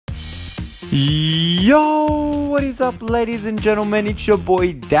Yo, what is up ladies and gentlemen, it's your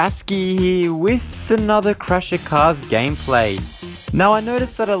boy Dasky here with another Crash of Cars gameplay. Now I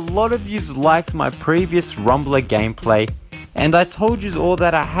noticed that a lot of you liked my previous Rumbler gameplay, and I told you all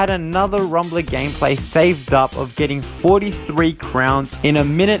that I had another Rumbler gameplay saved up of getting 43 crowns in a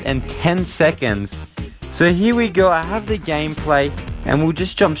minute and 10 seconds. So here we go, I have the gameplay and we'll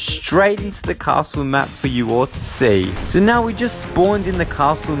just jump straight into the castle map for you all to see. So now we just spawned in the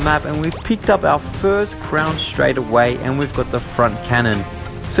castle map and we've picked up our first crown straight away, and we've got the front cannon.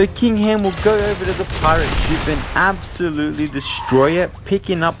 So King Ham will go over to the pirate ship and absolutely destroy it,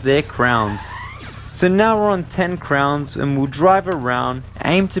 picking up their crowns. So now we're on 10 crowns and we'll drive around,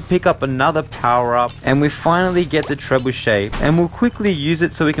 aim to pick up another power up, and we finally get the trebuchet, and we'll quickly use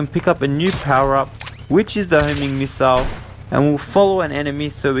it so we can pick up a new power up, which is the homing missile, and we'll follow an enemy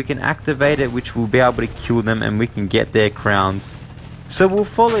so we can activate it, which will be able to kill them and we can get their crowns. So we'll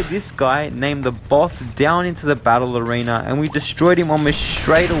follow this guy named the boss down into the battle arena, and we destroyed him almost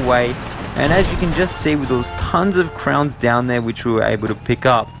straight away, and as you can just see, with those tons of crowns down there which we were able to pick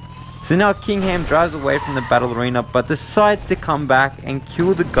up. So now King Ham drives away from the battle arena but decides to come back and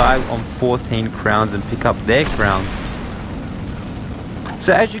kill the guy on 14 crowns and pick up their crowns.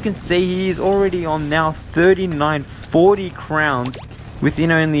 So as you can see, he is already on now 40 crowns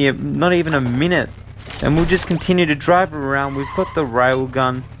within only not even a minute. And we'll just continue to drive around. We've got the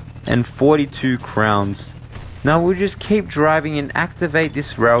railgun and 42 crowns. Now we'll just keep driving and activate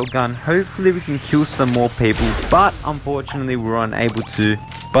this railgun. Hopefully we can kill some more people, but unfortunately we're unable to.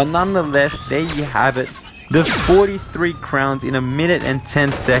 But nonetheless, there you have it. The 43 crowns in a minute and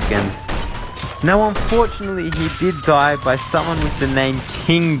 10 seconds. Now unfortunately he did die by someone with the name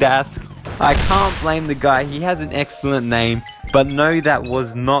King Dask. I can't blame the guy, he has an excellent name, but no, that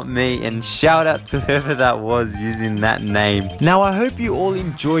was not me, and shout out to whoever that was using that name. Now I hope you all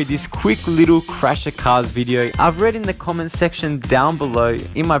enjoyed this quick little Crash of Cars video. I've read in the comment section down below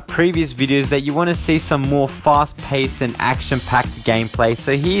in my previous videos that you want to see some more fast paced and action packed gameplay,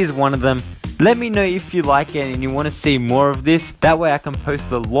 so here's one of them. Let me know if you like it and you want to see more of this, that way I can post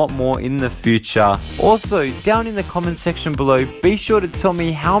a lot more in the future. Also, down in the comment section below, be sure to tell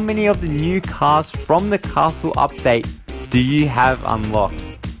me how many of the new cars from the castle update do you have unlocked.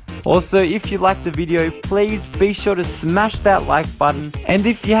 Also, if you liked the video, please be sure to smash that like button, and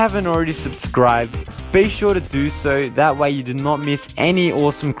if you haven't already subscribed, be sure to do so, that way you do not miss any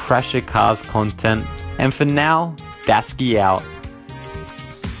awesome Crash of Cars content. And for now, Dasky out.